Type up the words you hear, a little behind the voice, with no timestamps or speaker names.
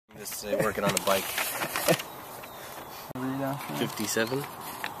This is working on a bike. 57?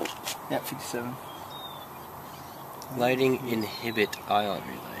 Yeah, 57. Lighting inhibit ion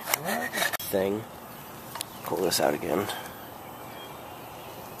relay. Thing. Pull this out again.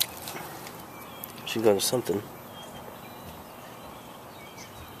 Should go to something.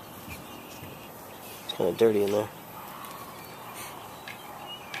 It's kind of dirty in there.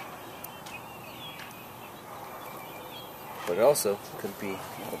 But it also could be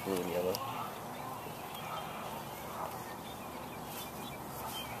blue and yellow.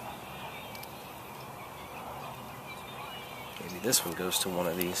 Maybe this one goes to one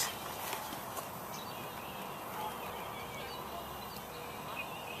of these.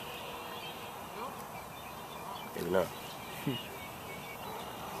 Maybe not.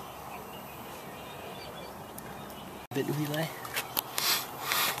 Bit relay.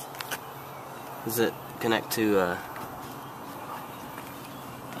 Does it connect to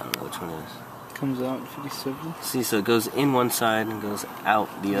I don't know which one it is. Comes out 57. See, so it goes in one side and goes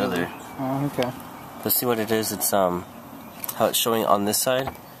out the other. Oh, okay. Let's see what it is. It's how it's showing on this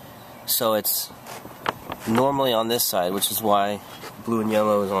side. So it's normally on this side, which is why blue and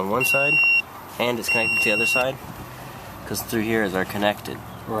yellow is on one side, and it's connected to the other side, because through here they're connected.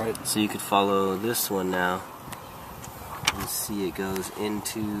 Right. So you could follow this one now and see it goes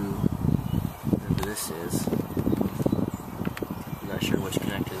into whatever this is. I'm not sure which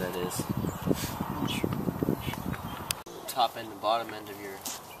connector that is. Top end and bottom end of your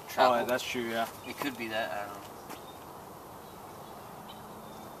travel. Oh, yeah, that's true, yeah. It could be that, I don't know.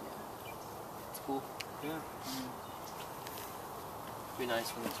 It's cool. Yeah. It'd be nice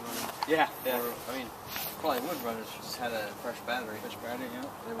when it's running. Yeah, yeah. Or, I mean, probably would run it if it just had a fresh battery. Fresh battery, yeah.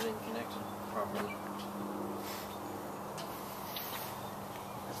 Everything connected properly.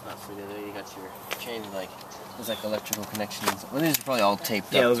 That's not free there. You got your chain, like, there's like electrical connections. Well, these are probably all taped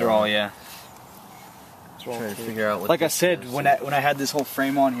up. Yeah, those are all, yeah. Trying to figure out what. Like I said, when I had this whole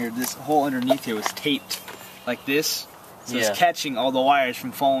frame on here, this whole underneath here was taped like this, so Yeah. it's catching all the wires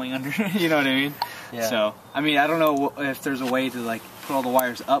from falling under. You know what I mean? Yeah. So I mean, I don't know if there's a way to like put all the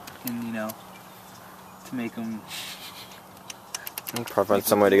wires up and to make them. Probably find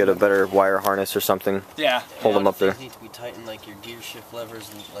some way to get a better wire harness or something. Yeah. Hold them up there. These need to be tightened, like your gear shift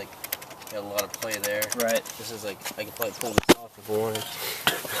levers, and like got a lot of play there. Right. This is like I could probably pull this off if I wanted.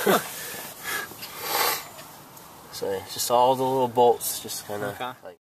 So just all the little bolts, just kind of like.